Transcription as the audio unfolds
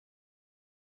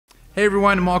Hey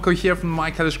everyone, Marco here from the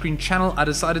mycolorscreen channel. I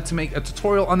decided to make a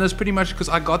tutorial on this pretty much because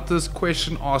I got this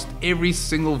question asked every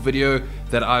single video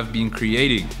that I've been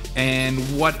creating. And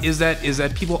what is that? Is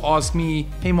that people ask me,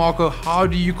 hey Marco, how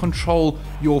do you control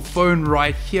your phone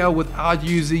right here without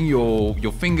using your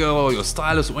finger or your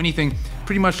stylus or anything?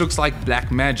 Pretty much looks like black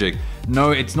magic.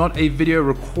 No, it's not a video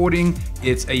recording.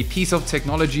 It's a piece of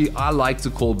technology I like to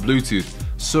call Bluetooth.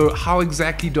 So how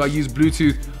exactly do I use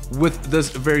Bluetooth with this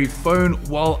very phone?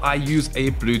 Well, I use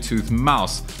a Bluetooth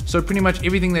mouse. So pretty much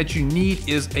everything that you need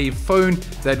is a phone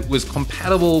that was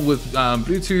compatible with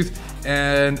Bluetooth,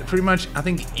 and pretty much I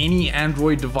think any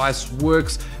Android device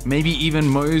works, maybe even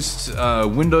most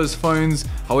Windows phones.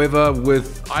 However,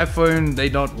 with iPhone, they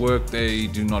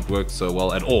do not work so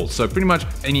well at all. So pretty much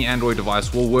any Android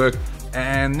device will work.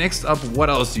 And next up,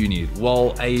 what else do you need?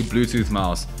 Well, a Bluetooth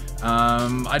mouse.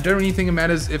 I don't really think it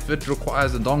matters if it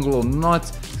requires a dongle or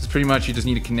not. It's pretty much you just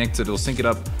need to connect it or sync it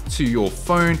up to your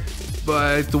phone.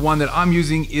 But the one that I'm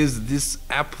using is this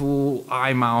Apple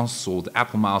iMouse, or the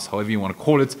Apple mouse, however you want to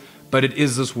call it. But it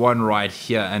is this one right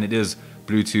here, and it is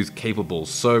Bluetooth capable.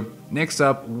 So next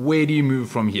up, where do you move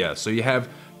from here? So you have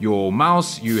your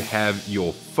mouse, you have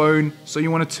your phone. So you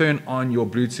want to turn on your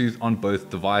Bluetooth on both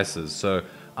devices. So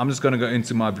I'm just going to go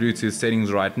into my Bluetooth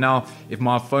settings right now. If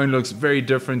my phone looks very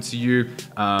different to you,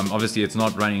 obviously it's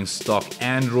not running stock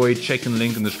Android. Check the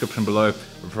link in the description below.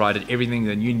 I've provided everything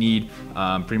that you need,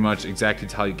 pretty much exactly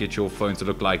how you get your phone to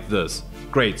look like this.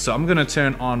 Great, so I'm going to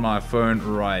turn on my phone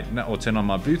right now, or turn on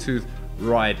my Bluetooth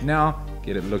right now.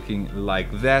 Get it looking like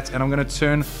that, and I'm going to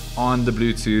turn on the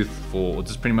Bluetooth or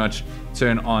just pretty much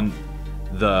turn on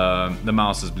the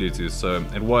mouse's Bluetooth. So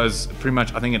it was pretty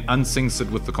much, I think it unsyncs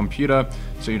it with the computer,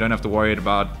 so you don't have to worry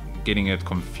about getting it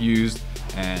confused.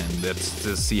 And let's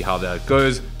just see how that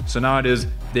goes. So now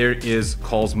there is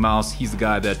Cole's mouse. He's the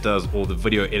guy that does all the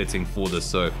video editing for this,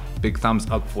 so big thumbs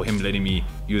up for him letting me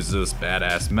use this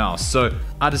badass mouse. So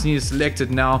I just need to select it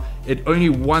now. It only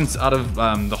once out of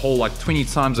the whole like 20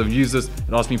 times I've used this,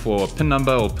 it asked me for a pin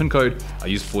number or pin code. I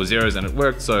used 4 zeros and it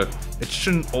worked, so it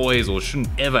shouldn't always or shouldn't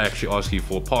ever actually ask you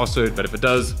for a password, but if it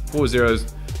does, 4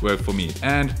 zeros work for me.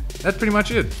 And that's pretty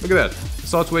much it. Look at that. It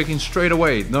starts working straight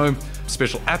away. No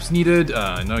special apps needed.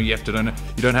 No, you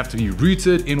don't have to be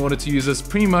rooted in order to use this.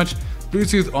 Pretty much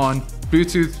Bluetooth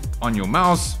on your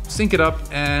mouse, sync it up,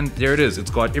 and there it is. It's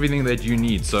got everything that you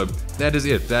need. So that is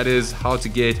it. That is how to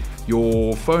get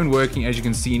your phone working. As you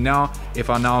can see now, if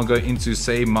I now go into,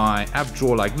 say, my app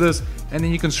drawer like this, and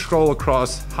then you can scroll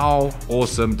across, how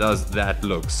awesome does that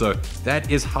look? So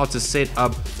that is how to set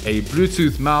up a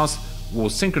Bluetooth mouse. Will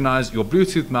synchronize your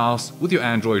Bluetooth mouse with your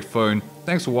Android phone.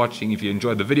 Thanks for watching. If you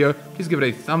enjoyed the video, please give it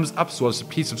a thumbs up, as well as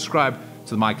please subscribe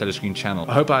to the mycolorscreen channel.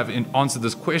 I hope I've answered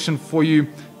this question for you.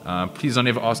 Please don't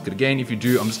ever ask it again. If you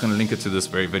do, I'm just going to link it to this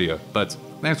very video. But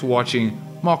thanks for watching.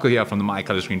 Marco here from the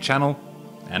mycolorscreen channel.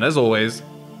 And as always,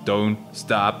 don't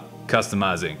stop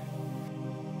customizing.